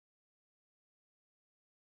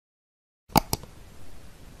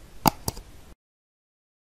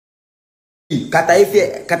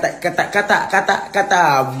Carterefe, kata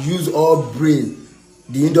have used all brain,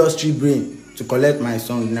 the industry brain, to collect my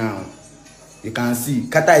song now. You can see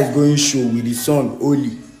Kata is going show with the song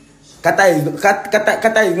only. Kata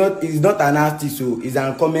is not an artist, so he's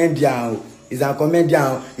a comedian. He's a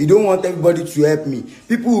comedian. He don't want everybody to help me.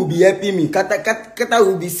 People will be helping me. Kata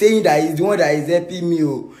will be saying that he's the one that is helping me.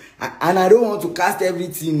 Oh. And I don't want to cast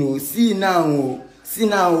everything. Oh. See now. Oh. See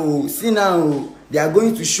now. Oh. See now. Oh. They are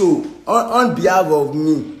going to show on behalf of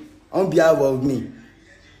me. On behalf of me.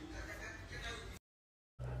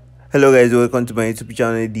 Hello guys, welcome to my YouTube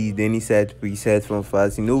channel. This is Danny Set Preset from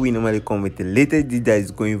Fast. You know we normally come with the latest video that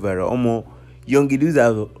is going viral. Youngduu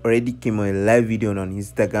have already came on a live video on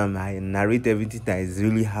Instagram. I narrate everything that has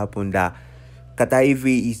really happened. That carterefe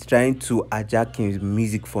is trying to hijack his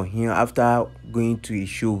music for him after going to a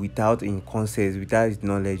show without in concert, without his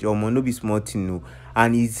knowledge. No be small thing, no.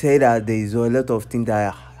 And he said that there is a lot of things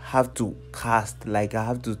that I have to cast, like I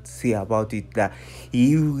have to say about it, that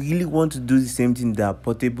he really want to do the same thing that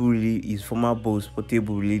Portable really, his former boss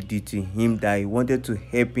Portable really did to him, that he wanted to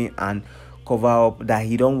help him and cover up, that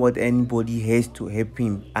he don't want anybody else to help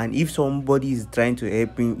him. And if somebody is trying to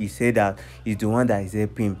help him, he said that he's the one that is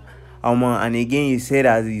helping him. And again he said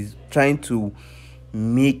that he's trying to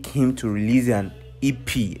make him to release an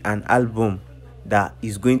EP, an album that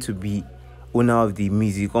is going to be owner of the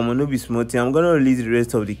music. No be small thing. I'm gonna release the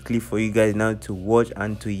rest of the clip for you guys now to watch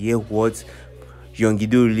and to hear what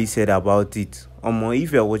Youngduu really said about it.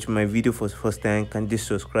 If you are watching my video for the first time, can just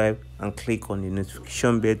subscribe and click on the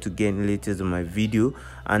notification bell to get the latest of my video.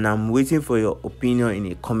 And I'm waiting for your opinion in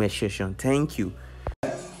the comment section. Thank you.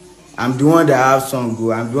 I'm the one that have song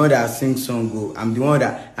go. I'm the one that sing song go. I'm the one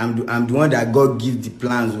that God give the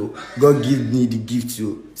plans. Oh. God give me the gift.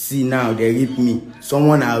 Oh. See now they rip me.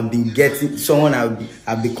 Someone I've been getting. Someone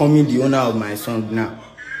I've becoming the owner of my song now.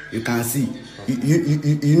 You can see.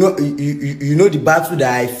 You know the battle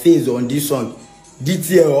that I face on this song.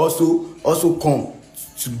 DTL also come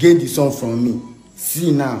to gain the song from me.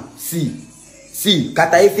 See now. See,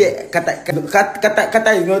 carterefe,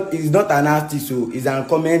 Kata is not an artist, so he's a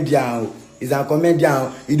comedian. He's a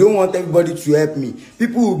comedian. He don't want everybody to help me.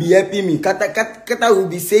 People will be helping me. Kata will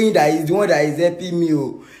be saying that he's the one that is helping me.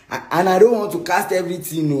 Oh. And I don't want to cast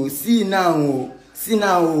everything. Oh. See now. Oh. See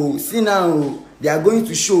now. Oh. See now. Oh. They are going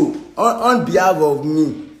to show on behalf of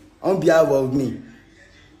me. On behalf of me.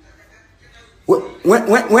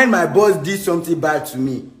 When my boss did something bad to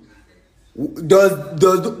me, it's not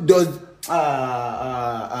good though.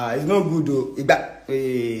 My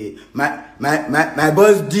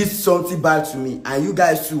boss did something bad to me, and you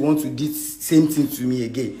guys too want to do same thing to me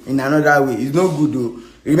again in another way. It's not good though.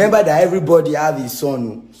 Remember that everybody have his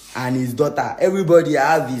son and his daughter. Everybody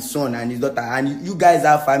have his son and his daughter, and you guys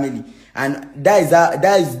have family, and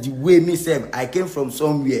that is the way me self. I came from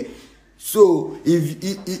somewhere. So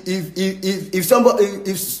if somebody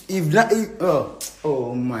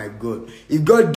oh my God, if God